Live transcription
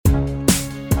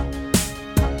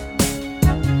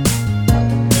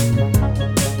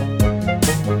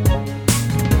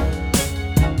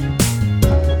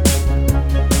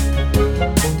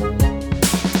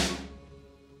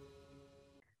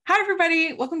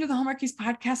everybody. Welcome to the Hallmarkies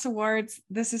Podcast Awards.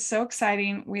 This is so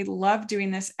exciting. We love doing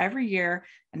this every year.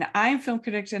 And I'm film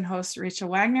critic and host Rachel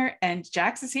Wagner, and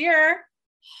Jax is here.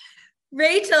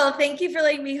 Rachel, thank you for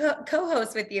letting me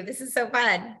co-host with you. This is so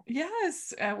fun.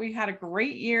 Yes, we had a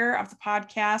great year of the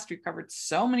podcast. We've covered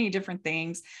so many different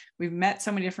things. We've met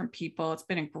so many different people. It's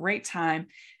been a great time.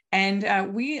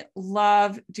 And we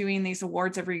love doing these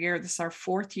awards every year. This is our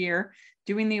fourth year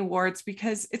doing the awards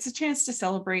because it's a chance to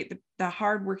celebrate the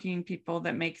hardworking people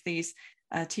that make these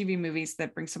TV movies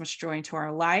that bring so much joy into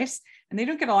our lives. And they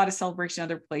don't get a lot of celebration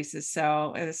other places.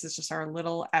 So this is just our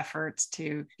little effort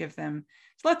to give them,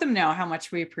 to let them know how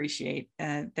much we appreciate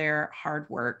their hard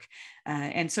work.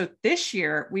 And so this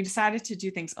year we decided to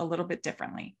do things a little bit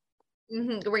differently.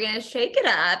 We're going to shake it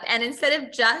up. And instead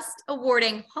of just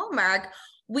awarding Hallmark,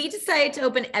 we decided to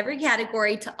open every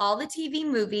category to all the TV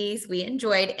movies we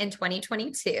enjoyed in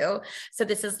 2022. So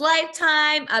this is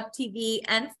Lifetime, Up TV,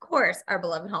 and of course, our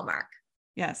beloved Hallmark.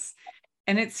 Yes.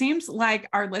 And it seems like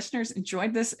our listeners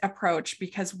enjoyed this approach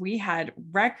because we had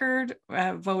record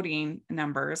voting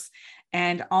numbers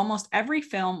and almost every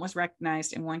film was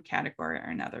recognized in one category or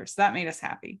another. So that made us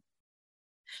happy.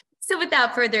 So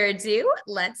without further ado,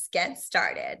 let's get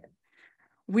started.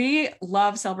 We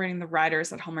love celebrating the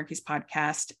writers at Hallmarkies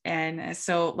Podcast. And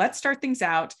so let's start things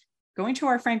out going to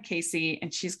our friend Casey,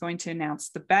 and she's going to announce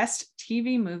the best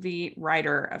TV movie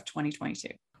writer of 2022.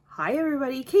 Hi,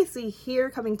 everybody. Casey here,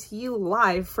 coming to you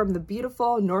live from the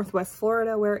beautiful Northwest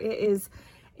Florida, where it is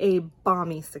a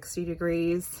balmy 60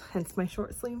 degrees, hence my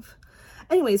short sleeve.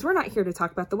 Anyways, we're not here to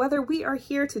talk about the weather. We are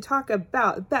here to talk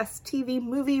about best TV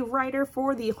movie writer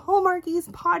for the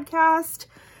Hallmarkies Podcast.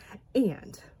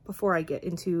 And before I get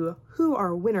into who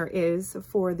our winner is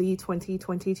for the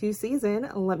 2022 season,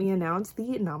 let me announce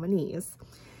the nominees.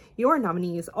 Your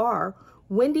nominees are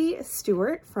Wendy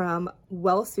Stewart from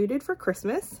Well Suited for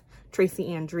Christmas, Tracy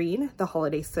Andreen, The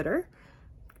Holiday Sitter,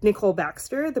 Nicole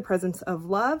Baxter, The Presence of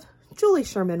Love, Julie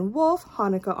Sherman Wolfe,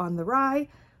 Hanukkah on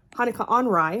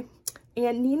Rye,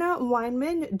 and Nina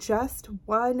Weinman, Just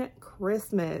One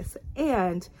Christmas.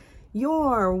 And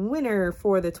your winner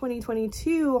for the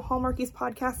 2022 Hallmarkies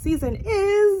Podcast season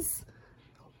is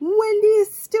Wendy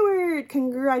Stewart.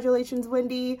 Congratulations,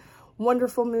 Wendy.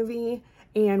 Wonderful movie.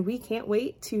 And we can't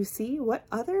wait to see what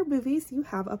other movies you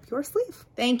have up your sleeve.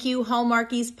 Thank you,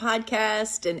 Hallmarkies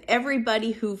Podcast, and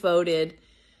everybody who voted.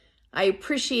 I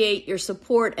appreciate your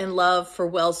support and love for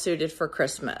Well Suited for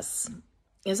Christmas.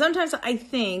 And sometimes I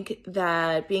think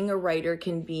that being a writer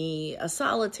can be a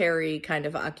solitary kind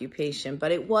of occupation,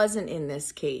 but it wasn't in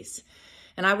this case.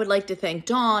 And I would like to thank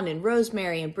Dawn and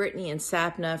Rosemary and Brittany and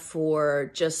Sapna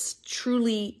for just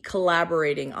truly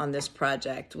collaborating on this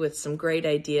project with some great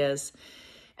ideas.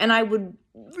 And I would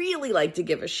really like to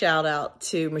give a shout out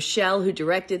to Michelle, who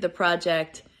directed the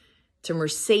project, to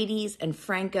Mercedes and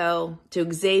Franco,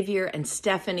 to Xavier and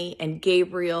Stephanie and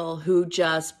Gabriel, who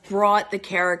just brought the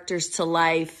characters to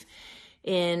life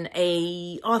in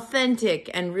a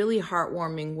authentic and really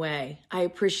heartwarming way. I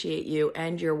appreciate you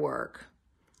and your work.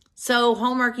 So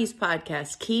Hallmarkies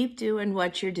Podcast, keep doing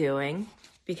what you're doing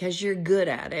because you're good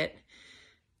at it,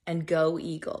 and go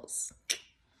Eagles.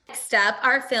 Next up,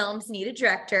 our films need a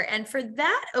director, and for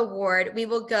that award, we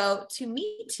will go to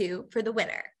Me Too for the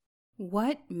winner.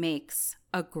 What makes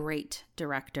a great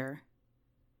director?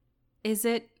 Is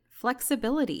it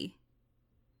flexibility?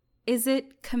 Is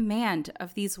it command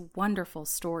of these wonderful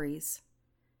stories?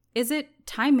 Is it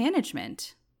time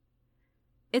management?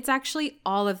 It's actually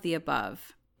all of the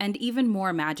above, and even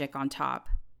more magic on top.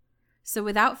 So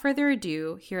without further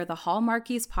ado, here are the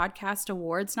Hallmarkies Podcast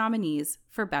Awards nominees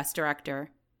for Best Director.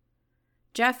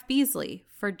 Jeff Beasley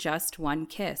for Just One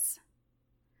Kiss.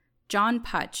 John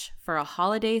Putch for A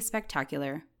Holiday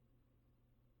Spectacular.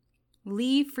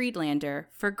 Lee Friedlander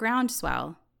for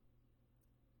Groundswell.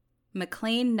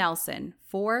 McLean Nelson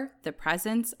for The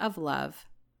Presence of Love.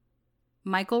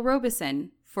 Michael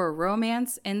Robeson for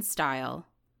Romance in Style.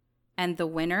 And the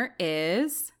winner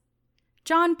is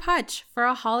John Putch for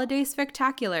A Holiday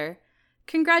Spectacular.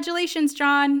 Congratulations,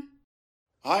 John!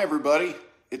 Hi, everybody.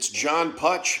 It's John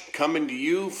Putch coming to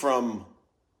you from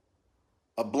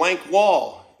a blank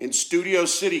wall in Studio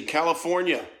City,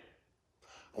 California.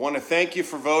 I want to thank you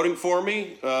for voting for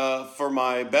me for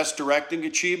my best directing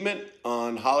achievement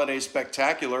on Holiday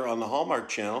Spectacular on the Hallmark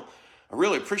Channel. I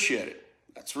really appreciate it.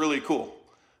 That's really cool.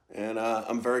 And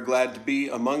I'm very glad to be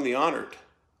among the honored.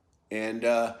 And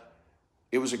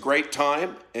it was a great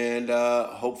time, and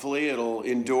hopefully it'll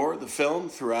endure the film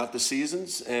throughout the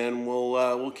seasons, and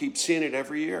we'll keep seeing it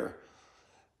every year.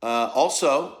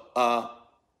 Also,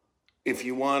 If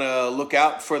you want to look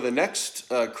out for the next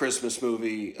Christmas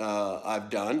movie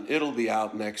I've done, it'll be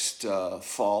out next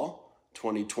fall,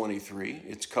 2023.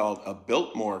 It's called A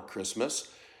Biltmore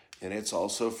Christmas, and it's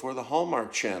also for the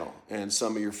Hallmark Channel. And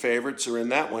some of your favorites are in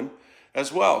that one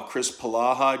as well. Chris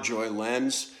Polaha, Joy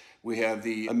Lenz. We have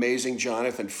the amazing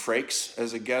Jonathan Frakes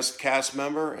as a guest cast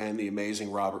member, and the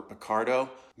amazing Robert Picardo,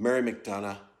 Mary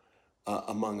McDonough,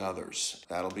 among others.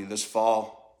 That'll be this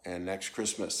fall and next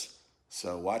Christmas.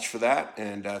 So watch for that,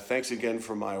 and thanks again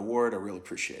for my award. I really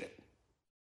appreciate it.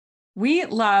 We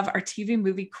love our TV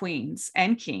movie queens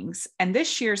and kings, and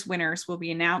this year's winners will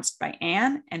be announced by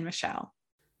Anne and Michelle.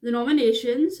 The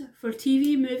nominations for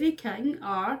TV Movie King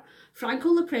are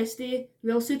Franco Presti,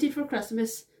 Well Suited for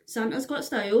Christmas, Santa's Got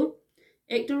Style,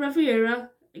 Hector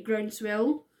Riviera,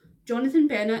 Groundswell, Jonathan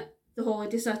Bennett, The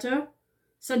Holiday Sitter,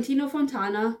 Santino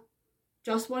Fontana,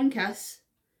 Just One Kiss,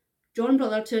 John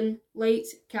Brotherton,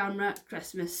 Lights, Camera,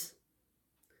 Christmas.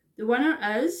 The winner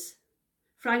is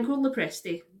Franco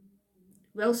Presti,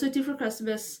 Well Suited for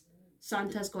Christmas,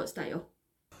 Santa's Got Style.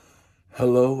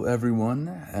 Hello, everyone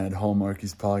at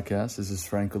Hallmarkies Podcast. This is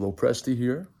Franco Presti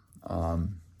here. I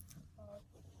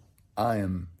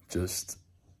am just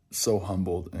so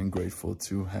humbled and grateful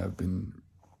to have been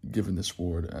given this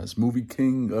award as Movie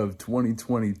King of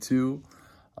 2022.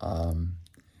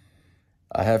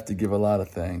 I have to give a lot of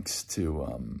thanks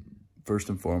to, first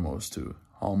and foremost, to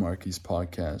Hallmarkies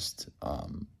Podcast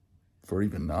for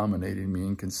even nominating me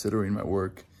and considering my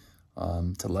work,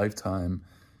 to Lifetime,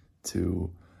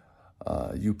 to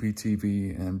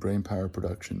UPTV and Brain Power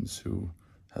Productions, who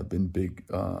have been big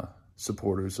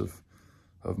supporters of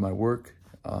my work.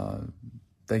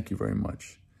 Thank you very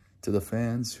much. To the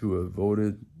fans who have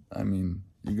voted, I mean,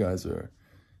 you guys are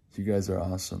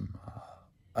awesome.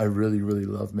 I really, really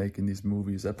love making these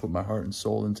movies. I put my heart and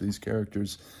soul into these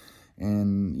characters.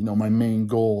 And, you know, my main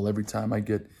goal every time I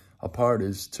get a part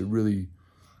is to really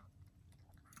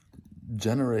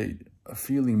generate a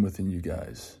feeling within you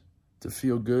guys, to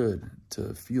feel good,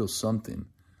 to feel something.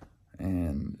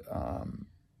 And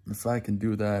if I can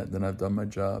do that, then I've done my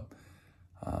job.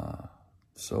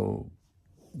 So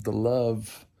the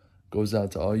love goes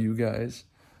out to all you guys.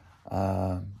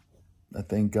 I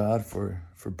thank God for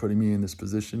putting me in this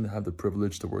position to have the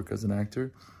privilege to work as an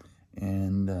actor.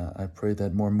 And I pray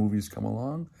that more movies come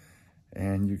along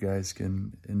and you guys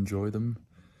can enjoy them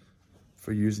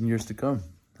for years and years to come.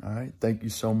 All right. Thank you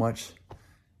so much.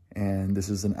 And this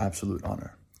is an absolute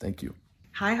honor. Thank you.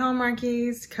 Hi,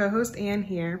 Hallmarkies. Co-host Anne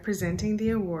here, presenting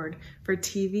the award for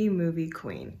TV Movie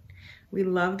Queen. We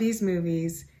love these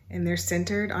movies, and they're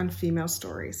centered on female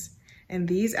stories. And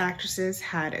these actresses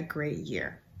had a great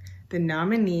year. The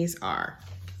nominees are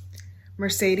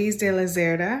Mercedes de la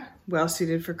Cerda, Well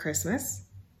Suited for Christmas,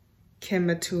 Kim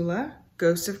Matula,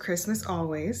 Ghost of Christmas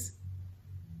Always,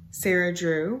 Sarah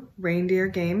Drew, Reindeer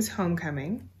Games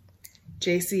Homecoming,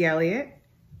 J.C. Elliott,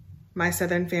 My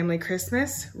Southern Family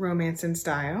Christmas, Romance and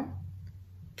Style,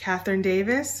 Catherine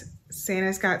Davis,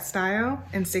 Santa's Got Style,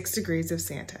 and 6 Degrees of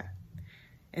Santa.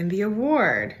 And the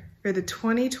award for the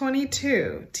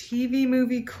 2022 TV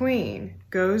Movie Queen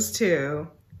goes to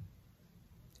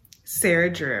Sarah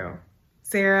Drew.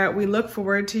 Sarah, we look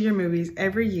forward to your movies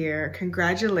every year.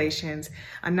 Congratulations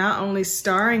on not only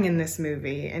starring in this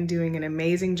movie and doing an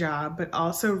amazing job, but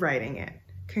also writing it.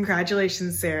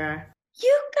 Congratulations, Sarah.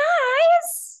 You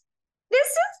guys, this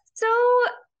is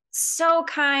so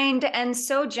kind and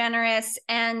so generous.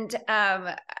 And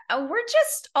we're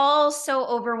just all so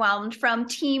overwhelmed from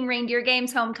Team Reindeer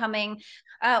Games Homecoming.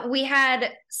 We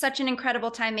had such an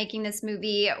incredible time making this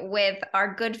movie with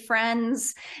our good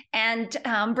friends and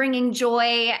bringing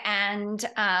joy and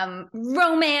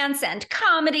romance and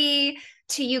comedy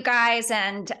to you guys.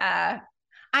 And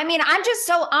I mean, I'm just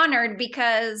so honored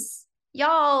because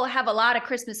y'all have a lot of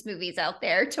Christmas movies out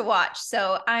there to watch.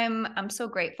 So I'm so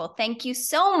grateful. Thank you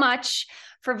so much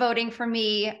for voting for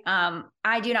me.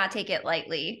 I do not take it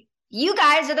lightly. You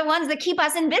guys are the ones that keep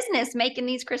us in business making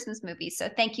these Christmas movies. So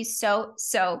thank you so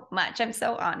much. I'm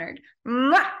so honored.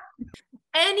 Mwah!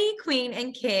 Any queen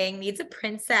and king needs a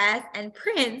princess and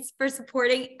prince for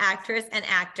supporting actress and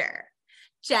actor.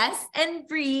 Jess and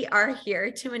Bree are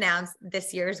here to announce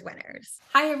this year's winners.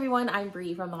 Hi everyone, I'm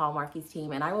Bree from the Hallmarkies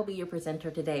team, and I will be your presenter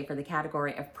today for the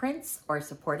category of Prince or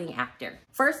Supporting Actor.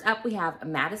 First up, we have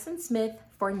Madison Smith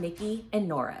for Nikki and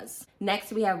Nora's.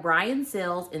 Next, we have Brian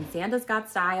Sills in Santa's Got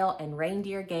Style and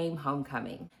Reindeer Game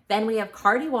Homecoming. Then we have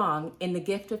Cardi Wong in The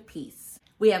Gift of Peace.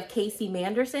 We have Casey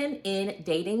Manderson in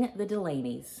Dating the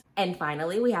Delaney's. And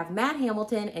finally, we have Matt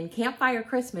Hamilton in Campfire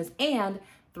Christmas and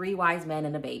Three Wise Men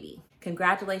and a Baby.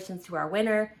 Congratulations to our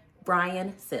winner,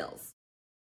 Brian Sills.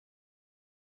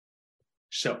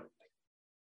 So,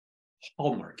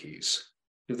 Hallmarkies,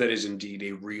 if that is indeed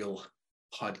a real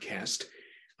podcast.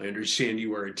 I understand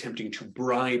you are attempting to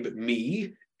bribe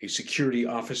me, a security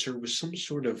officer, with some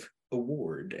sort of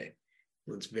award.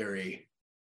 Well, it's very,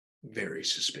 very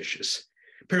suspicious.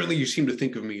 Apparently, you seem to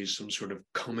think of me as some sort of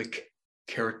comic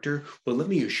character. Well, let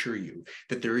me assure you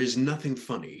that there is nothing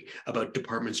funny about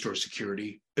department store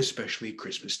security, especially at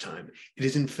Christmas time. It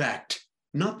is, in fact,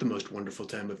 not the most wonderful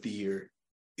time of the year.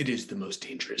 It is the most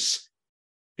dangerous.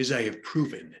 As I have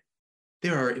proven,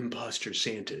 there are imposter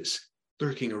Santas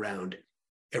lurking around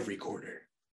every corner.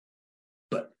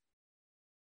 But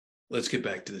let's get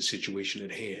back to the situation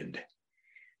at hand.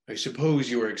 I suppose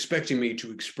you are expecting me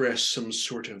to express some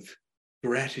sort of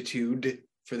gratitude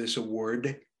for this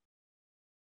award.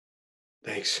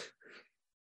 Thanks.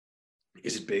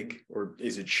 Is it big or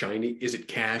is it shiny? Is it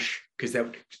cash? Because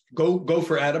that go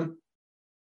for Adam.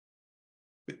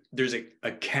 There's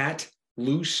a cat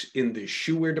loose in the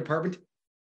shoe-wear department.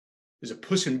 There's a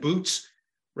Puss in Boots.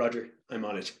 Roger, I'm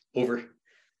on it. Over.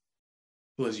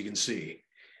 Well, as you can see,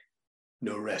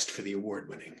 no rest for the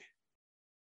award-winning.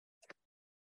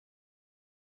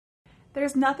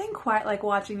 There's nothing quite like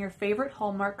watching your favorite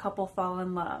Hallmark couple fall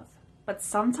in love, but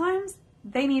sometimes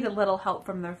they need a little help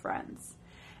from their friends.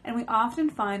 And we often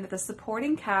find that the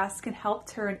supporting cast can help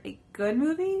turn a good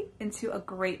movie into a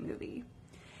great movie.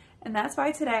 And that's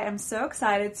why today I'm so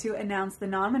excited to announce the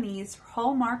nominees for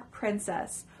Hallmark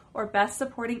Princess, or Best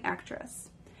Supporting Actress.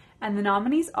 And the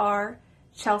nominees are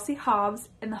Chelsea Hobbs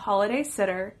in The Holiday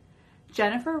Sitter,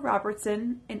 Jennifer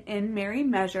Robertson in Merry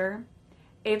Measure,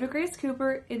 Ava Grace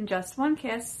Cooper in Just One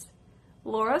Kiss,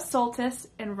 Laura Soltis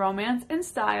in Romance and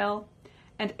Style,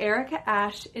 and Erica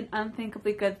Ashe in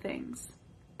Unthinkably Good Things.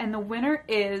 And the winner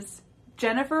is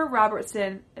Jennifer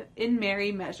Robertson in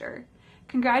Merry Measure.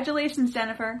 Congratulations,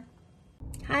 Jennifer.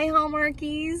 Hi,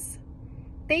 Hallmarkies.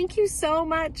 Thank you so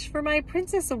much for my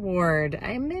Princess Award.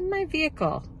 I'm in my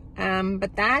vehicle,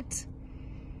 but that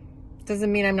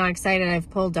doesn't mean I'm not excited. I've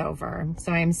pulled over,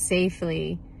 so I'm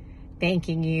safely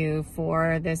thanking you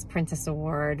for this Princess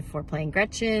Award for playing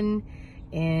Gretchen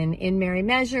in Merry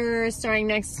Measure, starring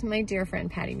next to my dear friend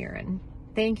Patty Murin.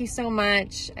 Thank you so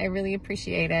much. I really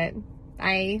appreciate it.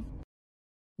 Bye.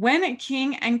 When a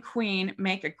king and queen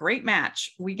make a great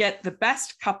match, we get the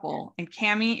best couple, and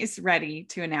Cammie is ready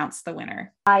to announce the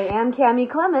winner. I am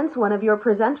Cammie Clements, one of your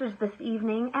presenters this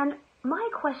evening, and my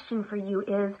question for you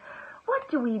is, what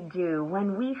do we do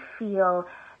when we feel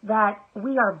that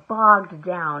we are bogged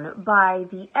down by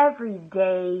the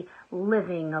everyday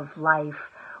living of life?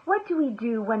 What do we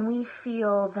do when we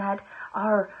feel that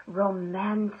our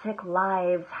romantic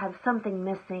lives have something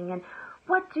missing? And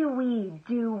what do we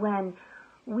do when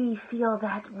we feel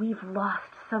that we've lost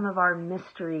some of our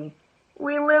mystery?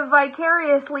 We live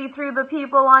vicariously through the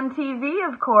people on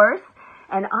TV, of course,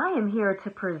 and I am here to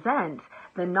present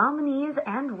the nominees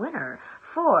and winner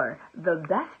for the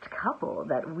best couple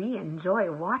that we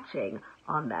enjoy watching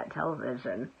on that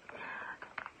television.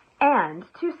 And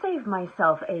to save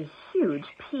myself a huge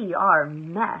PR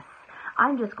mess,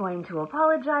 I'm just going to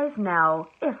apologize now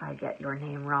if I get your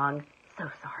name wrong. So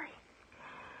sorry.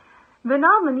 The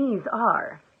nominees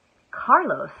are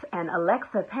Carlos and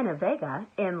Alexa Penavega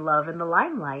in Love in the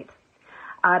Limelight,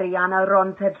 Ariana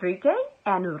Ron Pedrique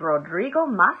and Rodrigo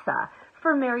Massa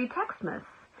for Merry Texmas,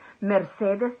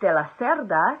 Mercedes de la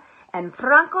Cerda and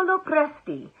Franco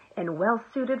Presti in Well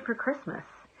Suited for Christmas,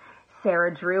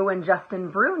 Sarah Drew and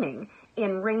Justin Bruning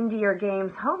in Reindeer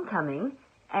Games Homecoming,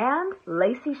 and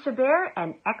Lacey Chabert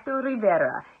and Hector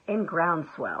Rivera in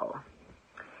Groundswell.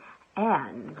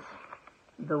 And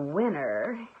the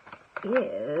winner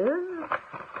is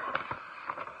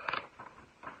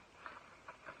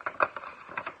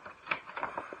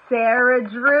Sarah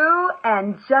Drew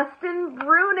and Justin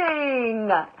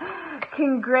Bruning.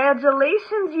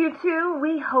 Congratulations, you two.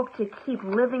 We hope to keep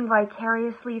living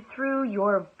vicariously through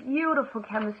your beautiful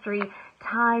chemistry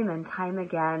time and time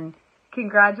again.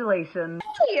 Congratulations.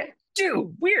 Hey,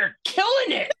 dude, we're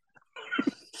killing it.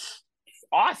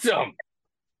 Awesome.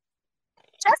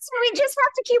 Justin, we just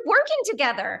have to keep working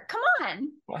together. Come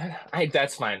on.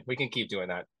 That's fine. We can keep doing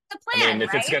that. The plan, I mean,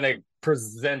 if right? it's going to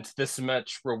present this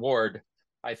much reward,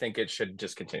 I think it should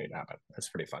just continue to happen. That's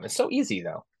pretty fun. It's so easy,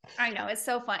 though. I know. It's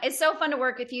so fun. It's so fun to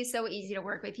work with you. So easy to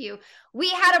work with you.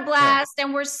 We had a blast,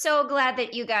 and we're so glad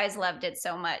that you guys loved it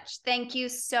so much. Thank you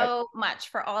so much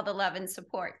for all the love and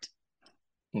support.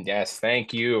 Yes,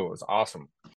 thank you. It was awesome.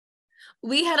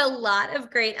 We had a lot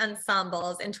of great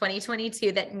ensembles in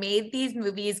 2022 that made these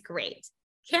movies great.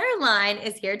 Caroline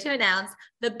is here to announce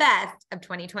the best of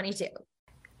 2022.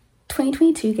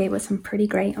 2022 gave us some pretty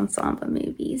great ensemble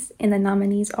movies, and the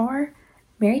nominees are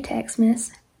Merry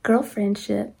Xmas, Girl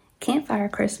Friendship, Campfire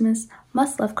Christmas,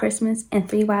 Must Love Christmas, and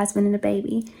Three Wise Men and a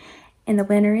Baby. And the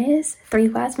winner is Three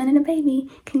Wise Men and a Baby.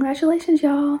 Congratulations,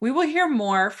 y'all. We will hear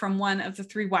more from one of the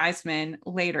three wise men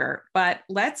later, but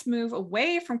let's move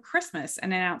away from Christmas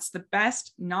and announce the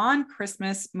best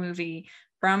non-Christmas movie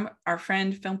from our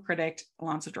friend, film critic,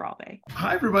 Alonso Duralde.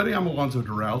 Hi, everybody. I'm Alonso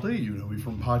Duralde. You know me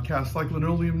from podcasts like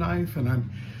Linoleum Knife, and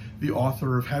I'm the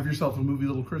author of Have Yourself a Movie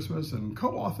Little Christmas and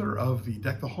co-author of the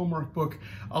Deck the Hallmark book,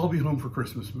 I'll Be Home for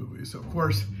Christmas Movies. So, of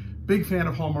course, big fan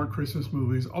of Hallmark Christmas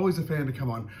movies, always a fan to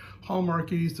come on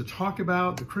Hallmarkies to talk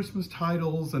about the Christmas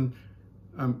titles, and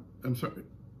I'm sorry,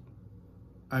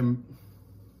 I'm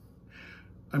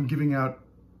giving out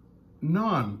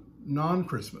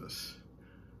non-Christmas.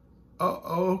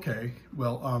 Oh, okay.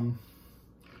 Well,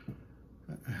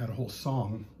 I had a whole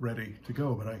song ready to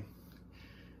go, but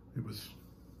it was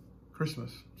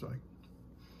Christmas, so I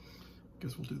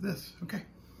guess we'll do this. Okay.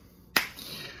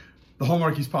 The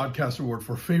Hallmarkies Podcast Award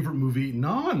for Favorite Movie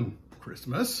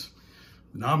Non-Christmas.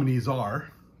 The nominees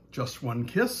are Just One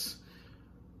Kiss,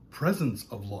 Presence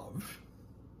of Love,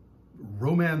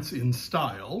 Romance in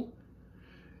Style,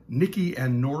 Nikki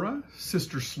and Nora,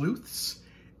 Sister Sleuths,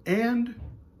 and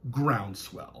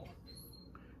Groundswell.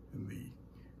 And the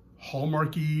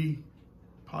Hallmarky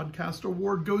Podcast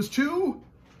Award goes to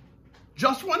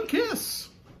Just One Kiss.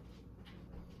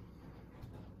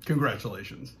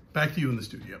 Congratulations. Back to you in the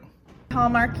studio.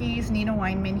 Hallmarkies, Nina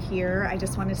Weinman here. I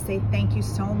just want to say thank you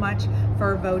so much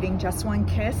for voting Just One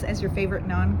Kiss as your favorite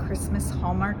non-Christmas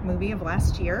Hallmark movie of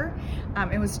last year.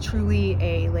 It was truly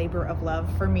a labor of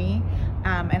love for me,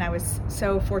 and I was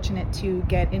so fortunate to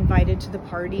get invited to the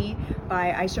party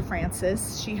by Aisha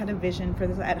Francis. She had a vision for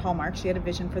this at Hallmark. She had a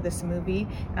vision for this movie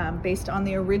based on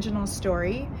the original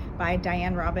story by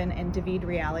Diane Robin and David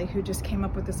Reale, who just came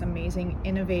up with this amazing,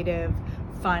 innovative,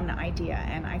 fun idea,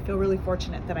 and I feel really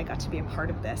fortunate that I got to be a part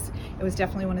of this. It was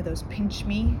definitely one of those pinch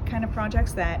me kind of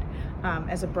projects that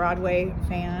as a Broadway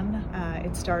fan,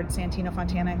 it starred Santino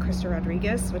Fontana and Krista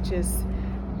Rodriguez, which is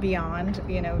beyond,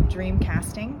 dream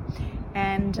casting.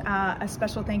 And a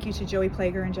special thank you to Joey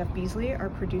Plager and Jeff Beasley,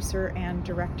 our producer and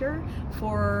director,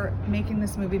 for making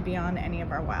this movie beyond any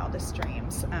of our wildest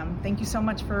dreams. Thank you so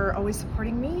much for always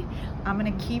supporting me. I'm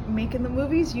gonna keep making the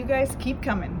movies. You guys keep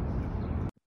coming.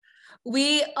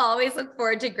 We always look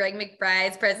forward to Greg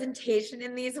McBride's presentation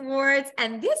in these awards,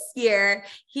 and this year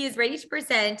he is ready to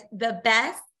present the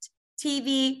best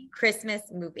TV Christmas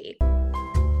movie.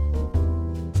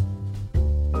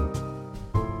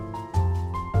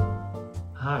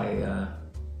 Hi,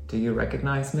 do you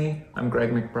recognize me? I'm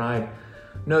Greg McBride,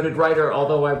 noted writer,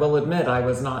 although I will admit I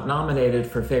was not nominated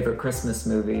for Favorite Christmas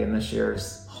Movie in this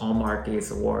year's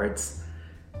Hallmarkies Awards.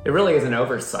 It really is an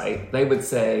oversight. They would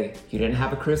say, you didn't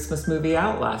have a Christmas movie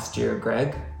out last year,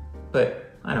 Greg.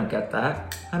 But I don't get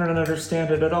that. I don't understand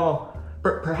it at all.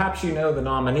 Perhaps you know the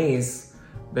nominees.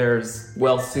 There's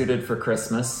Well Suited for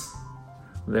Christmas.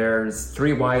 There's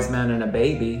Three Wise Men and a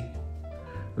Baby.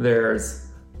 There's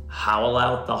Howl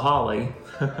Out the Holly.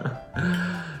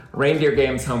 Reindeer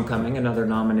Games Homecoming, another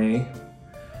nominee.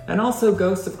 And also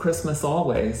Ghosts of Christmas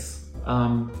Always.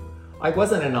 I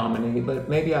wasn't a nominee, but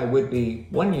maybe I would be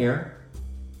one year.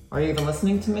 Are you even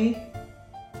listening to me?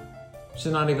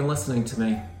 She's not even listening to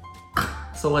me.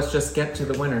 So let's just get to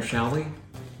the winner, shall we?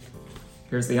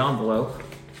 Here's the envelope.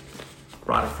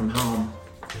 Brought it from home.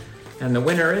 And the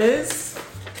winner is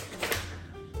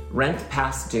Rent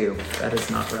Past Due. That is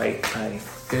not right.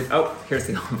 Here's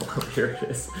the envelope. Here it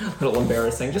is. A little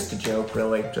embarrassing. Just a joke,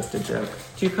 really. Just a joke.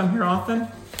 Do you come here often?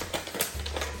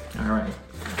 All right.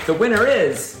 The winner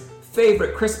is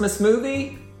Favorite Christmas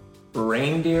Movie,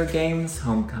 Reindeer Games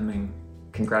Homecoming.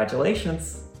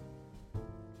 Congratulations.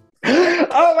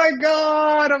 Oh my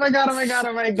God. That's the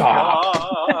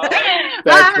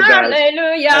best.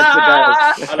 Hallelujah. That's the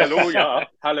best. Hallelujah.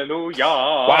 Hallelujah.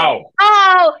 Wow.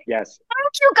 Oh, yes.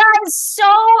 Thank you guys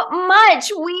so much.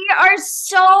 We are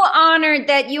so honored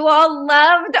that you all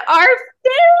loved our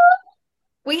film.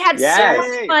 We had so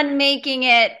much fun making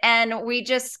it, and we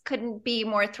just couldn't be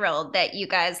more thrilled that you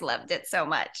guys loved it so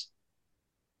much.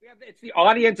 It's the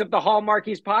audience of the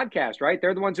Hallmarkies podcast, right?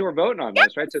 They're the ones who are voting on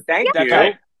this, right? So thank you.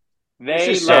 Right.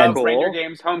 They love Reindeer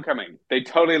Games Homecoming. They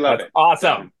totally love it.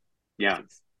 Awesome. Yeah.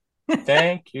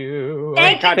 Thank you.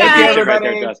 Thank you, Thank you, guys. everybody.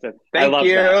 Right there, Justin. Thank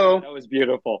you. That was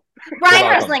beautiful.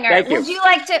 Ryan Ruslinger, Thank you.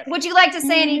 would you like to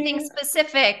say anything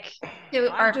specific to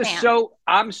our fans?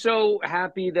 I'm so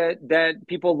happy that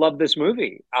people love this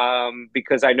movie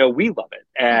because I know we love it,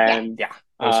 and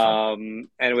and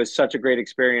it was such a great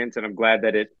experience, and I'm glad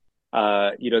that it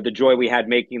the joy we had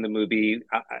making the movie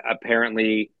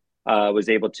apparently was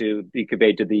able to be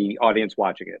conveyed to the audience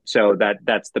watching it. So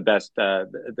that's the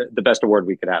best award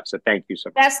we could have. So thank you so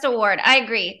much. Best award. I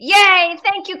agree. Yay.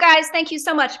 Thank you guys. Thank you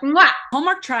so much. Mwah.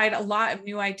 Hallmark tried a lot of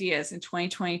new ideas in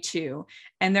 2022,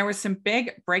 and there was some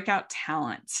big breakout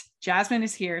talent. Jasmine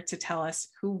is here to tell us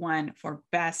who won for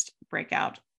best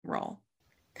breakout role.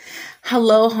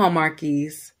 Hello,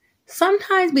 Hallmarkies.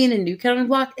 Sometimes being a new kid on the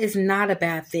block is not a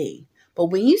bad thing, but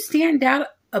when you stand out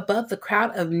above the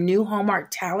crowd of new Hallmark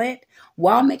talent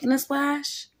while making a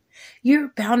splash, you're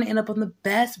bound to end up on the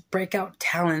best breakout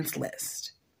talents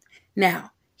list.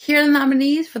 Now, here are the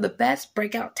nominees for the best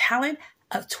breakout talent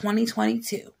of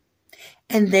 2022.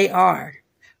 And they are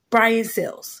Brian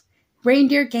Sills,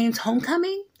 Reindeer Games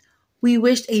Homecoming, We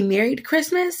Wished a Merry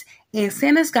Christmas, and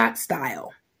Santa's Got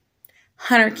Style.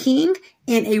 Hunter King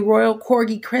in A Royal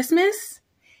Corgi Christmas,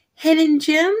 Hidden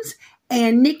Gems,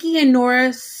 and Nikki and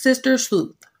Nora's Sister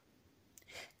Sleuth.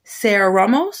 Sarah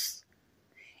Ramos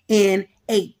in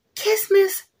A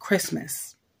Kissmas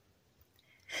Christmas.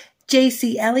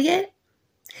 J.C. Elliott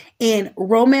in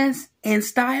Romance and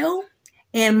Style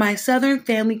and My Southern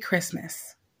Family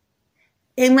Christmas.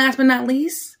 And last but not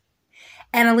least,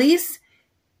 Annalise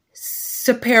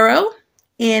Sapero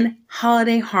in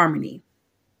Holiday Harmony.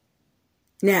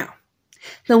 Now,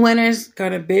 the winner's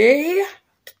gonna be...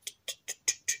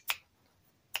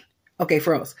 Okay,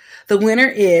 froze. The winner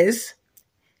is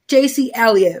J.C.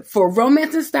 Elliott for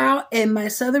Romance and Style and My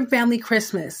Southern Family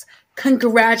Christmas.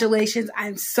 Congratulations.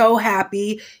 I'm so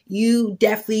happy. You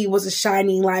definitely was a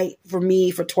shining light for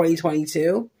me for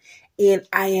 2022. And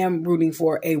I am rooting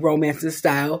for a Romance and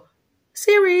Style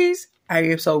series. I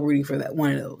am so rooting for that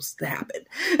one of those to happen.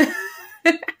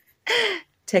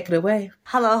 Take it away.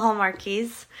 Hello,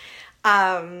 Hallmarkies.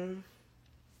 I'm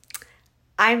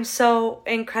so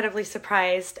incredibly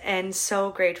surprised and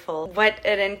so grateful. What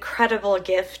an incredible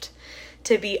gift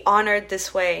to be honored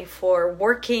this way for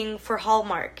working for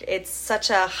Hallmark. It's such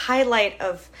a highlight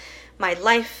of my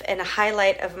life and a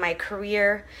highlight of my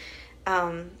career.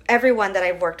 Everyone that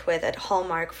I've worked with at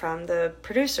Hallmark, from the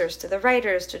producers to the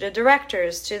writers to the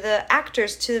directors to the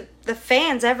actors to the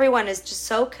fans, everyone is just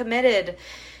so committed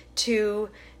to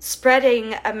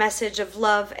spreading a message of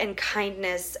love and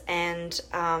kindness and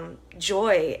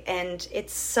joy. And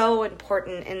it's so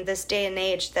important in this day and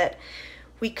age that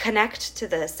we connect to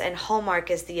this, and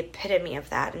Hallmark is the epitome of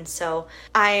that. And so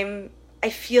I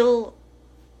feel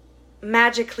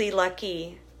magically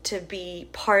lucky to be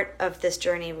part of this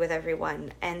journey with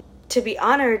everyone, and to be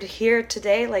honored here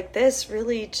today like this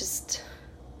really just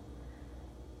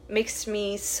makes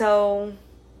me so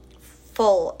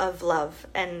full of love,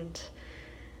 and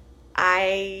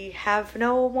I have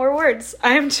no more words.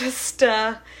 I'm just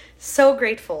so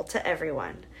grateful to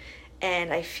everyone,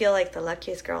 and I feel like the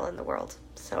luckiest girl in the world.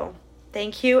 So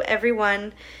thank you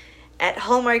everyone at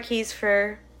Hallmarkies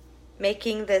for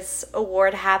making this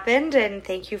award happen, and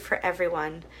thank you for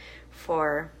everyone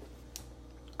for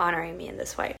honoring me in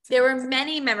this way. There were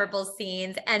many memorable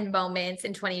scenes and moments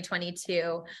in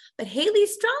 2022, but Haley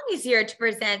Strong is here to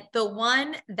present the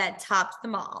one that topped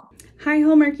them all. Hi,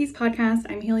 Hallmarkies podcast.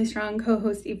 I'm Haley Strong,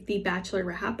 co-host of the Bachelor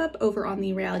Wrap-Up over on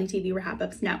the Reality TV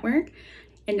Wrap-Ups Network,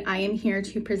 and I am here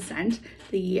to present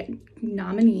the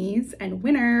nominees and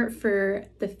winner for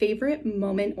the favorite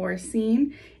moment or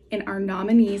scene. And our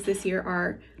nominees this year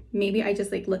are Maybe I Just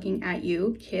Like Looking at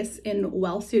You, Kiss in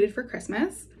Well Suited for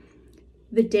Christmas,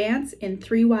 The Dance in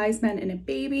Three Wise Men and a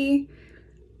Baby,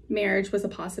 Marriage Was a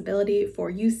Possibility for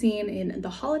You Scene in The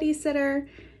Holiday Sitter,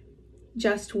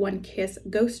 Just One Kiss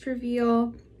Ghost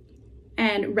Reveal,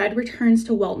 and Red Returns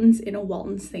to Walton's in a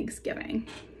Walton's Thanksgiving.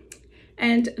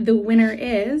 And the winner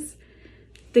is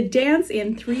The Dance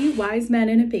in Three Wise Men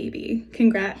and a Baby.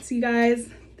 Congrats, you guys.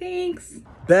 Thanks.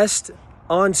 Best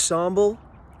ensemble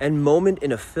and moment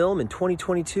in a film in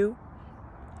 2022?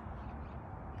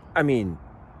 I mean,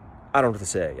 I don't know what to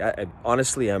say. I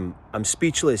honestly, I'm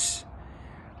speechless.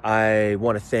 I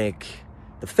want to thank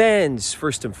the fans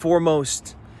first and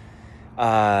foremost,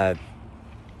 and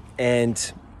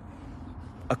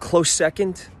a close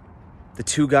second, the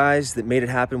two guys that made it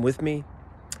happen with me.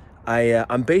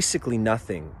 I'm basically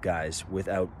nothing, guys,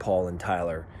 without Paul and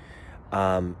Tyler.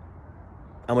 I'm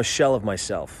a shell of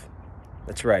myself.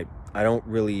 That's right. I don't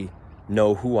really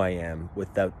know who I am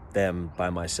without them by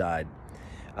my side.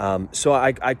 So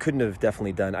I couldn't have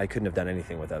done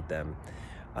anything without them.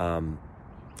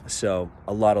 So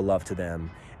a lot of love to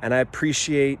them. And I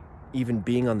appreciate even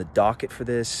being on the docket for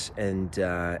this and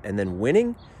then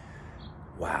winning.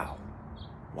 Wow.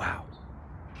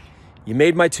 You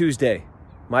made my Tuesday.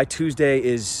 My Tuesday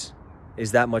is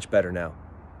that much better now.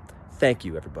 Thank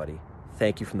you, everybody.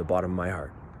 Thank you from the bottom of my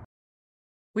heart.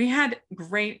 We had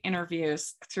great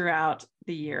interviews throughout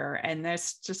the year, and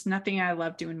there's just nothing I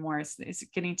love doing more is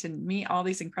getting to meet all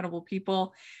these incredible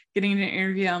people, getting to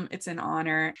interview them. It's an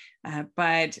honor.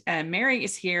 But Mary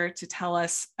is here to tell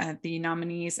us the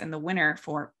nominees and the winner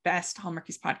for Best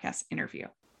Hallmarkies Podcast Interview.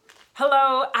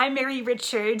 Hello, I'm Mary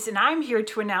Richards, and I'm here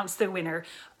to announce the winner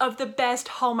of the Best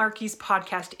Hallmarkies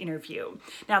Podcast Interview.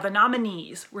 Now, the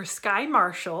nominees were Sky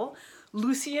Marshall,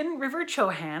 Lucian River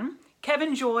Chohan,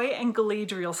 Kevin Joy and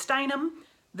Galadriel Steinem,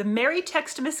 the Mary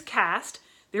Textimus cast,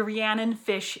 the Rhiannon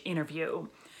Fish interview.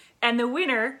 And the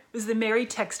winner was the Mary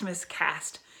Textimus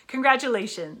cast.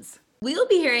 Congratulations. We'll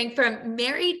be hearing from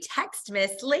Mary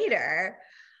Textimus later.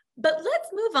 But let's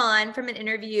move on from an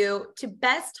interview to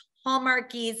Best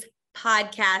Hallmarkies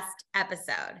Podcast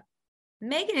Episode.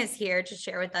 Megan is here to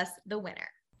share with us the winner.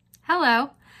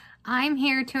 Hello, I'm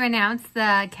here to announce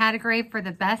the category for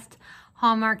the Best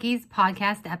Hallmarkies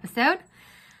Podcast Episode.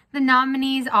 The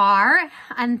nominees are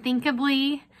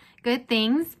Unthinkably Good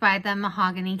Things by the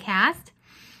Mahogany Cast,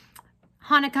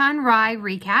 Hanukkah and Rye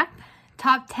Recap,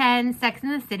 Top 10 Sex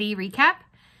and the City Recap,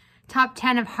 Top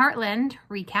 10 of Heartland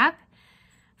Recap,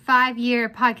 5-year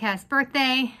podcast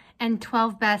birthday, and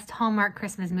 12 Best Hallmark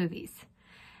Christmas Movies.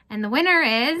 And the winner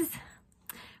is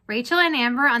Rachel and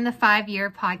Amber on the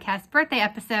 5-year podcast birthday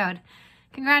episode.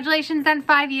 Congratulations on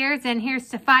 5 years, and here's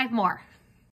to 5 more.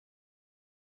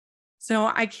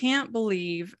 So I can't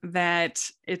believe that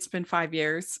it's been 5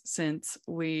 years since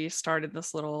we started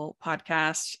this little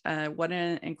podcast. What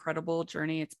an incredible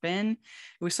journey it's been.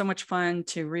 It was so much fun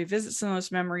to revisit some of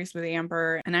those memories with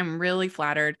Amber, and I'm really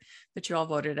flattered that you all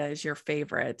voted as your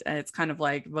favorite. It's kind of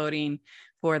like voting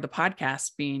for the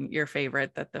podcast being your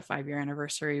favorite, that the 5-year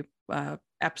anniversary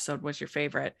episode was your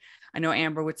favorite. I know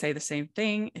Amber would say the same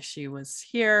thing if she was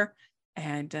here.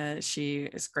 And she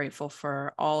is grateful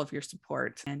for all of your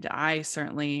support. And I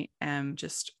certainly am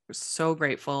just so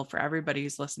grateful for everybody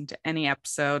who's listened to any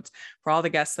episodes, for all the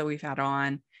guests that we've had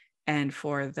on, and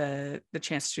for the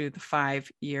chance to do the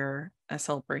 5-year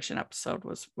celebration episode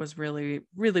was really,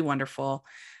 really wonderful,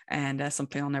 and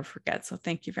something I'll never forget. So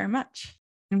thank you very much.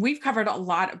 And we've covered a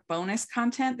lot of bonus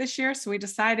content this year, so we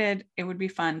decided it would be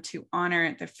fun to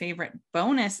honor the favorite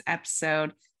bonus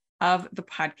episode of the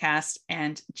podcast,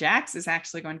 and Jax is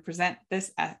actually going to present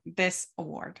this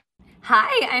award.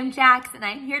 Hi, I'm Jax, and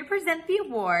I'm here to present the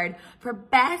award for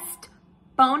Best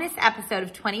Bonus Episode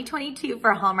of 2022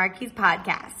 for Hallmarkies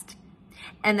Podcast.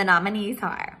 And the nominees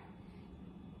are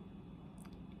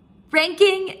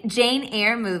Ranking Jane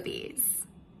Eyre Movies,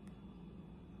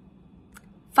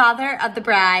 Father of the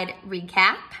Bride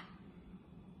Recap,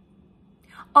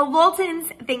 A Walton's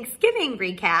Thanksgiving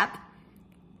Recap,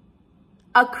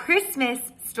 A Christmas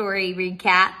Story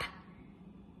Recap,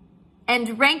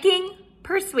 and Ranking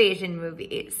Persuasion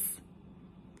Movies.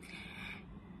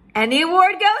 And the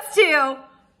award goes to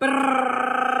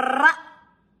A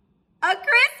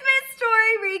Christmas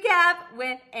Story Recap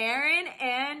with Aaron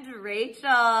and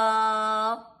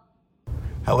Rachel.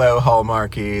 Hello,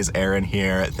 Hallmarkies. Aaron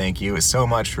here. Thank you so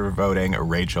much for voting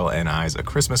Rachel and I's A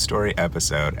Christmas Story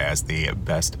episode as the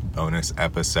best bonus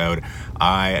episode.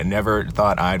 I never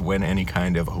thought I'd win any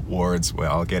kind of awards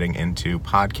while getting into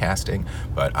podcasting,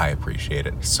 but I appreciate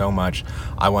it so much.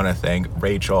 I want to thank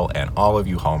Rachel and all of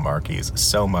you Hallmarkies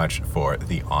so much for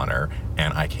the honor,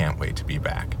 and I can't wait to be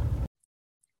back.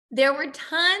 There were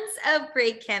tons of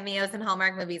great cameos in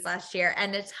Hallmark movies last year,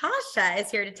 and Natasha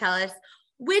is here to tell us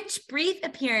which brief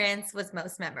appearance was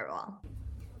most memorable.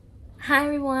 Hi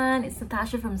everyone, it's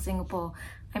Natasha from Singapore.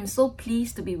 I'm so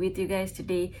pleased to be with you guys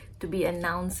today to be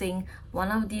announcing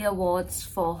one of the awards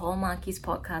for Hallmarkies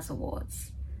Podcast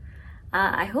Awards.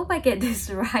 I hope I get this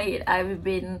right.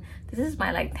 This is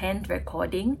my 10th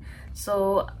recording,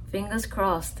 so fingers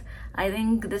crossed. I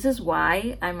think this is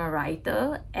why I'm a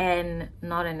writer and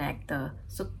not an actor.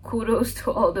 So kudos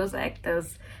to all those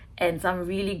actors and some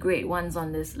really great ones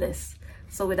on this list.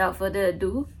 So without further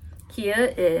ado,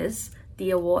 here is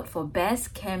the award for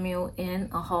Best Cameo in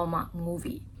a Hallmark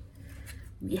Movie.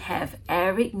 We have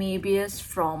Eric Mabius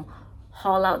from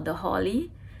Haul Out the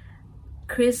Holly,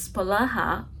 Chris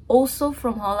Polaha, also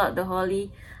from Haul Out the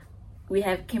Holly. We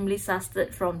have Kimberly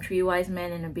Sustard from Three Wise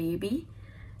Men and a Baby,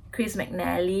 Chris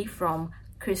McNally from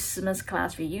Christmas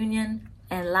Class Reunion,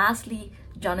 and lastly,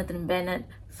 Jonathan Bennett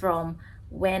from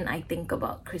When I Think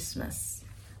About Christmas.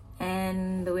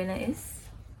 And the winner is...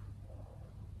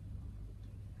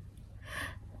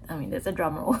 there's a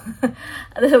drum roll.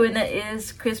 The winner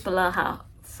is Chris Polaha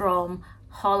from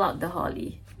Haul Out the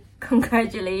Holly.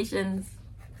 Congratulations.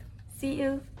 See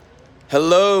you.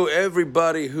 Hello,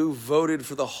 everybody who voted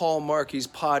for the Hallmarkies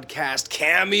Podcast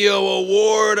Cameo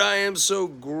Award. I am so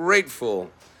grateful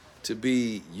to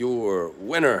be your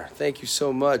winner. Thank you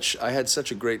so much. I had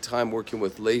such a great time working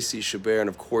with Lacey Chabert and,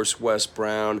 of course, Wes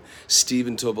Brown,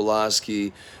 Stephen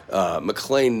Tobolowsky,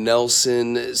 McLean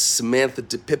Nelson, Samantha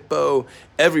DePippo,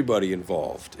 everybody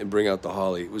involved in Bring Out the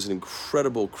Holly. It was an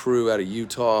incredible crew out of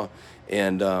Utah,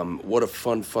 and what a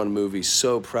fun movie.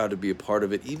 So proud to be a part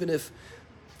of it, even if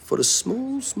for a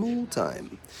small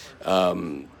time.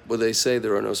 Well, they say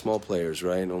there are no small players,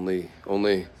 right?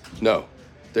 No.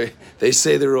 They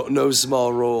say there are no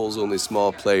small roles, only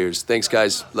small players. Thanks,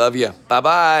 guys. Love you.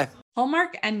 Bye-bye.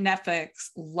 Hallmark and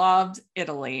Netflix loved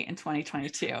Italy in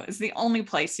 2022. It's the only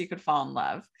place you could fall in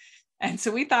love. And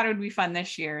so we thought it would be fun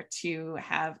this year to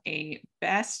have a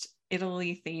best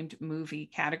Italy themed movie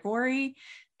category.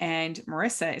 And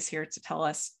Marissa is here to tell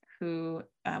us who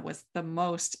was the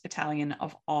most Italian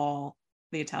of all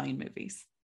the Italian movies.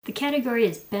 The category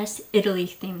is Best Italy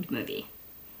Themed Movie.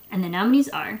 And the nominees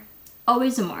are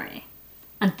Always Amore,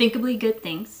 Unthinkably Good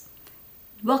Things,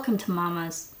 Welcome to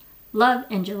Mama's, Love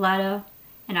and Gelato,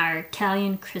 and Our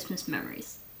Italian Christmas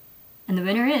Memories. And the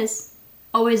winner is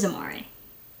Always Amore.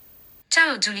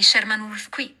 Ciao, Julie Sherman Wolf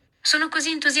qui. Sono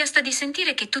così entusiasta di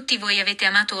sentire che tutti voi avete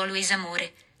amato Always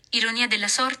Amore. Ironia della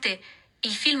sorte,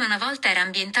 il film una volta era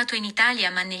ambientato in Italia,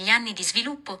 ma negli anni di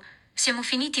sviluppo siamo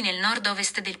finiti nel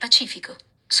nord-ovest del Pacifico.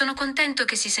 Sono contento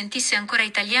che si sentisse ancora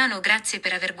italiano, grazie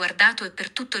per aver guardato e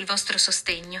per tutto il vostro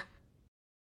sostegno.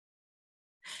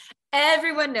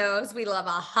 Everyone knows we love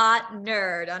a hot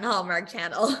nerd on Hallmark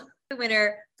Channel. The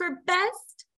winner for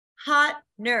Best Hot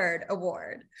Nerd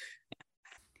Award.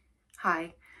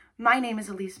 Hi, my name is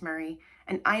Elise Murray,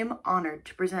 and I am honored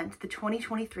to present the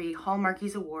 2023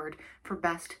 Hallmarkies Award for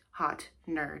Best Hot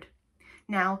Nerd.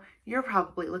 Now, you're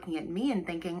probably looking at me and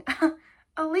thinking,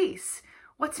 Elise,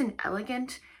 what's an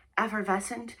elegant,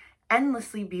 effervescent,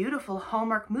 endlessly beautiful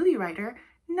Hallmark movie writer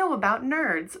know about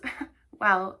nerds?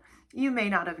 Well, you may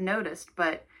not have noticed,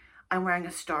 but I'm wearing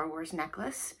a Star Wars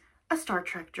necklace, a Star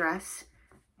Trek dress,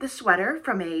 the sweater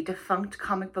from a defunct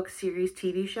comic book series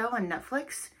TV show on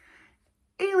Netflix,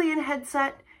 alien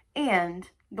headset, and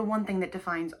the one thing that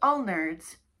defines all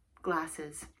nerds,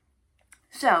 glasses.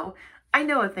 So, I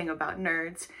know a thing about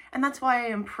nerds, and that's why I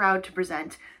am proud to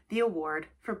present the award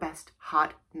for Best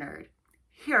Hot Nerd.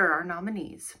 Here are our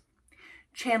nominees.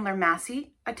 Chandler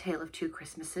Massey, A Tale of Two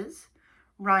Christmases,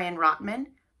 Ryan Rotman,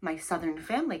 My Southern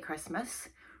Family Christmas,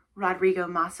 Rodrigo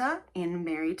Massa in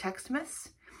Merry Textmas,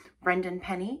 Brendan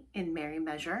Penny in Merry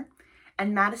Measure,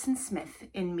 and Madison Smith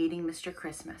in Meeting Mr.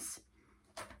 Christmas.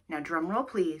 Now drum roll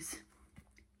please.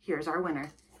 Here's our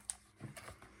winner.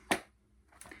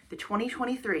 The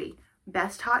 2023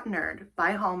 Best Hot Nerd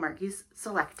by Hallmarkies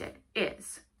selected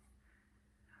is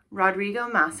Rodrigo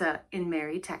Massa in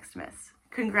Merry Textmas.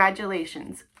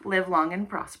 Congratulations. Live long and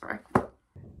prosper.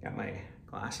 Got my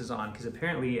glasses on because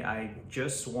apparently I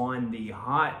just won the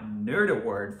Hot Nerd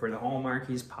Award for the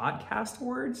Hallmarkies Podcast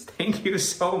Awards. Thank you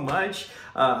so much.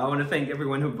 I want to thank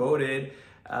everyone who voted.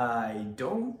 I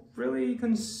don't really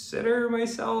consider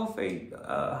myself a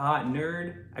hot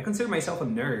nerd. I consider myself a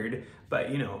nerd, but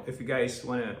you know, if you guys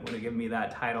want to give me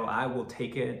that title, I will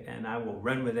take it and I will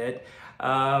run with it.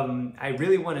 I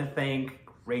really want to thank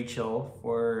Rachel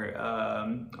for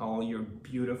all your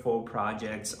beautiful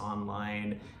projects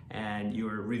online and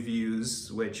your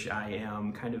reviews, which I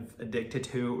am kind of addicted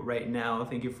to right now.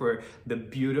 Thank you for the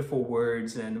beautiful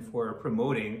words and for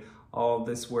promoting all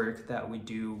this work that we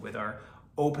do with our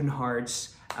open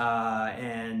hearts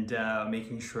and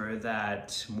making sure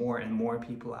that more and more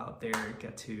people out there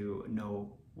get to know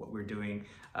what we're doing.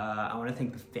 I want to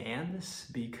thank the fans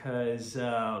because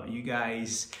you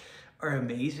guys are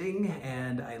amazing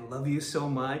and I love you so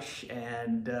much.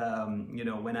 And you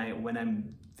know, when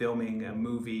I'm filming a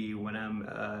movie, when I'm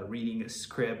reading a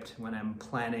script, when I'm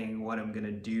planning what I'm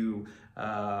gonna do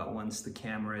once the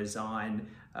camera is on,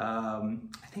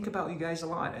 I think about you guys a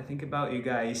lot. I think about you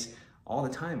guys all the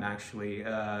time, actually,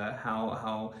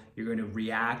 how you're going to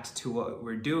react to what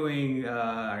we're doing.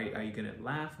 Are you going to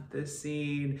laugh at this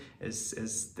scene?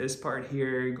 Is this part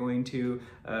here going to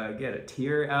get a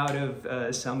tear out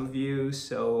of some of you?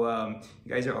 So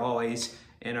you guys are always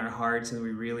in our hearts, and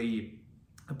we really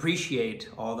appreciate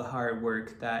all the hard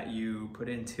work that you put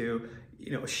into,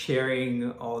 you know,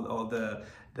 sharing all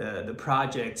the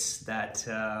projects that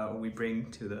we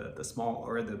bring to the small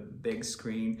or the big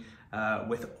screen.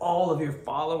 With all of your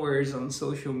followers on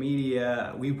social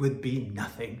media, we would be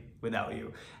nothing without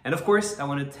you. And of course, I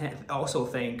want to also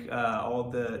thank all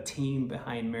the team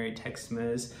behind Merry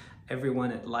Textmas.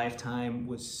 Everyone at Lifetime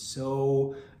was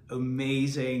so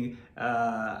amazing.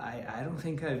 I don't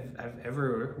think I've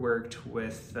ever worked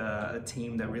with a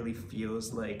team that really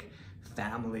feels like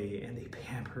family, and they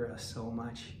pamper us so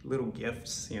much. Little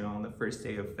gifts, on the first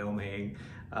day of filming,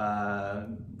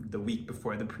 the week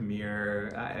before the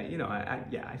premiere.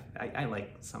 I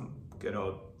like some good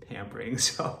old pampering,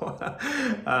 so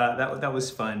that was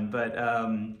fun. But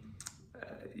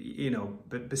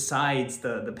but besides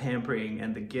the pampering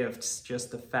and the gifts,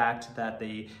 just the fact that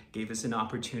they gave us an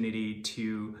opportunity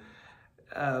to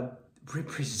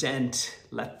represent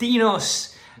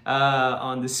Latinos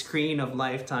on the screen of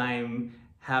Lifetime,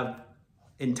 have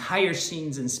entire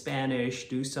scenes in Spanish,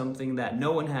 do something that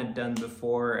no one had done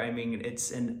before. I mean,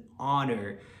 it's an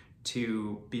honor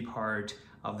to be part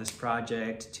of this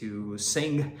project, to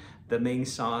sing the main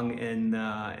song in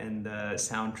the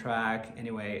soundtrack.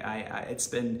 Anyway, it's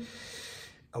been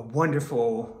a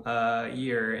wonderful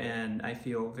year, and I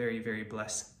feel very, very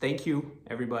blessed. Thank you,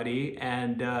 everybody,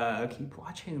 and keep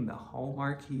watching the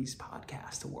Hallmarkies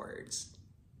Podcast Awards.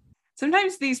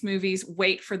 Sometimes these movies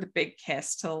wait for the big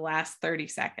kiss to the last 30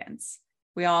 seconds.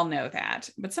 We all know that,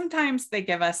 but sometimes they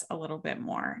give us a little bit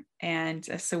more. And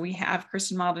so we have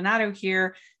Kristen Maldonado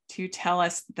here to tell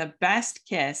us the best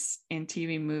kiss in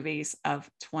TV movies of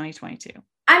 2022.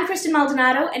 I'm Kristen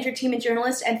Maldonado, entertainment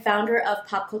journalist and founder of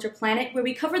Pop Culture Planet, where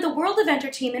we cover the world of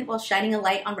entertainment while shining a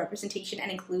light on representation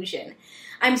and inclusion.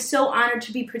 I'm so honored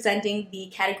to be presenting the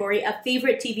category of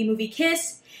favorite TV movie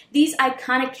kiss. These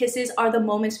iconic kisses are the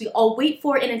moments we all wait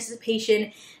for in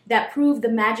anticipation that prove the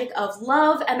magic of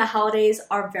love and the holidays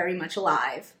are very much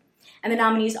alive. And the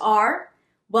nominees are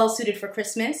Well Suited for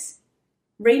Christmas,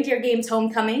 Reindeer Games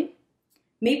Homecoming,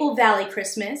 Maple Valley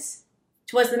Christmas,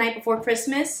 'Twas the Night Before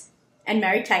Christmas, and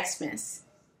Merry Textmas.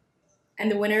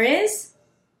 And the winner is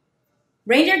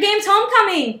Reindeer Games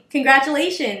Homecoming.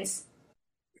 Congratulations.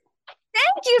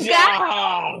 Thank you, guys.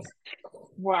 Yeah.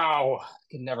 Wow.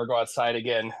 Can never go outside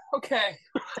again. Okay.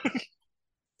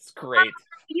 It's great.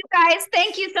 You guys,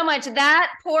 thank you so much.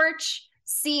 That porch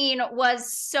scene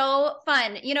was so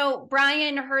fun.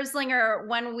 Brian Herzlinger,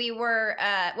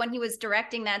 when he was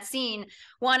directing that scene,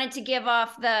 wanted to give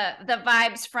off the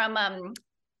vibes from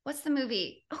what's the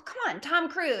movie? Oh, come on, Tom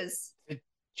Cruise.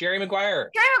 Jerry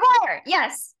Maguire.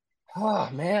 Yes. Oh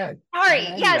man. Sorry.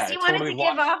 Man, yes, he wanted totally to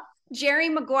give off Jerry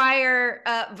Maguire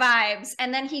vibes,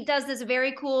 and then he does this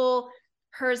very cool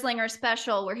Herzlinger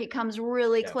special where he comes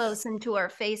really close into our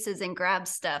faces and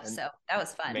grabs stuff. So that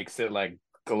was fun. Makes it like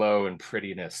glow and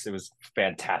prettiness. It was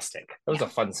fantastic. It was a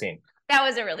fun scene. That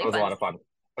was a really fun. It was a lot of fun.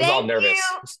 I was all nervous.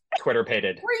 Twitter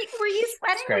pated. Were you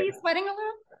sweating? Were you sweating a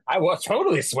little? I was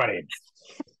totally sweating.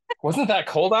 Wasn't that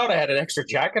cold out? I had an extra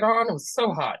jacket on. It was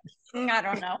so hot. I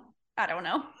don't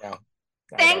know. Yeah.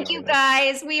 Thank you,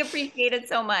 guys. We appreciate it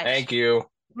so much. Thank you.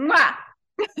 Mwah.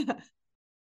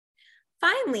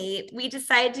 Finally, we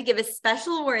decided to give a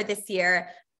special award this year,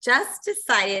 just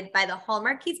decided by the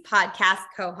Hallmarkies podcast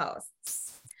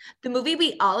co-hosts. The movie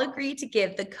we all agreed to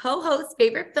give the co-host's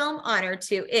favorite film honor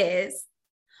to is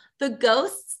The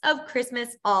Ghosts of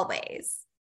Christmas Always.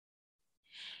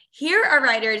 Here are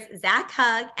writers Zach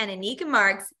Hugg and Anika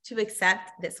Marks to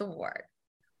accept this award.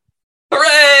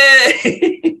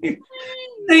 Hooray!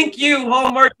 Thank you,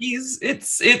 Hallmarkies.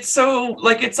 It's so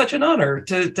it's such an honor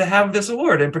to have this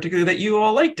award, and particularly that you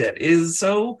all liked it is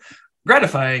so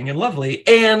gratifying and lovely.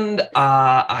 And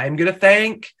I'm gonna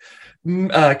thank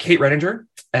Kate Redinger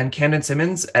and Camden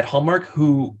Simmons at Hallmark,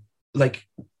 who I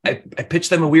pitched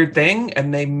them a weird thing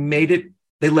and they made it.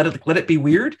 They let it be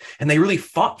weird, and they really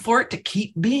fought for it to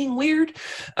keep being weird,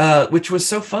 which was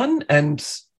so fun. And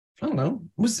I don't know,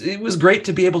 it was great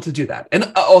to be able to do that.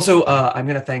 And also, I'm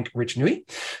going to thank Rich Nui,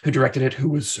 who directed it, who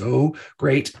was so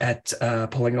great at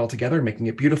pulling it all together, making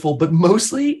it beautiful. But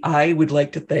mostly, I would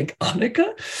like to thank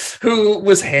Annika, who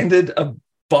was handed a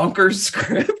bonkers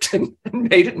script and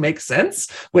made it make sense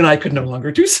when I could no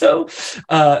longer do so.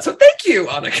 So thank you,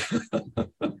 Annika.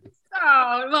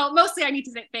 Oh, well, mostly I need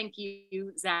to say thank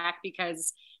you, Zach,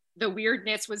 because the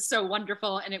weirdness was so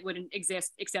wonderful and it wouldn't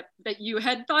exist except that you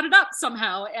had thought it up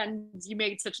somehow, and you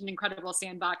made such an incredible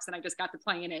sandbox, and I just got to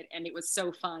play in it, and it was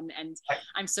so fun, and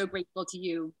I'm so grateful to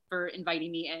you for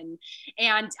inviting me in.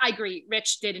 And I agree,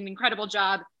 Rich did an incredible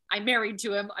job. I'm married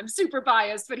to him. I'm super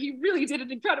biased, but he really did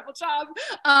an incredible job.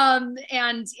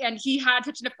 And he had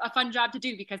such a fun job to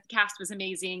do because the cast was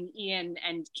amazing. Ian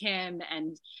and Kim,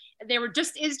 and they were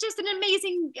it's just an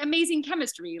amazing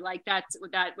chemistry. Like that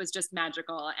was just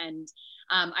magical. And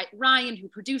Ryan, who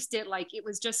produced it, it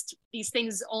was just, these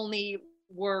things only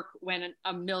work when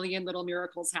a million little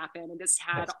miracles happen, and this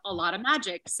had a lot of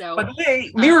magic. So, by the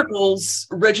way, miracles,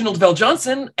 Reginald Vell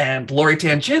Johnson and Lori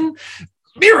Tan Chin.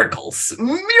 Miracles.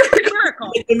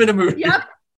 In a movie. Yep.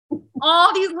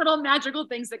 all these little magical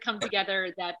things that come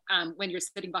together that when you're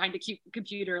sitting behind a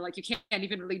computer, like you can't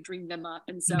even really dream them up.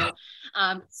 And so,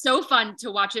 so fun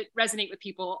to watch it resonate with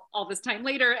people all this time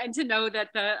later, and to know that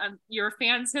your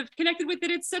fans have connected with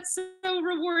it. It's so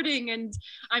rewarding, and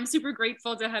I'm super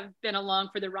grateful to have been along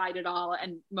for the ride at all.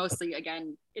 And mostly,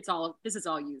 again, this is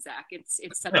all you, Zach. It's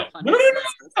such a fun.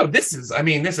 No, this is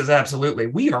absolutely,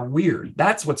 we are weird.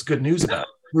 That's what's good news about it.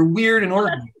 We're weird and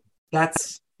ordinary.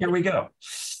 Here we go.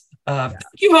 Thank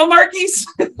you, Hallmarkies.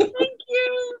 Thank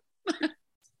you.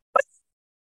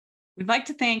 We'd like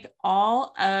to thank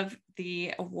all of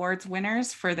the awards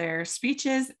winners for their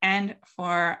speeches, and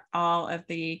for all of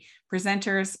the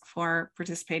presenters for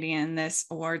participating in this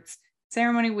awards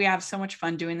ceremony. We have so much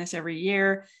fun doing this every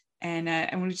year. And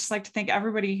we'd just like to thank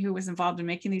everybody who was involved in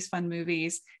making these fun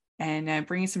movies and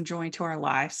bringing some joy to our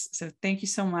lives. So thank you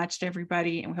so much to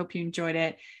everybody, and we hope you enjoyed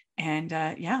it. And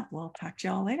we'll talk to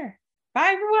y'all later.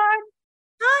 Bye, everyone.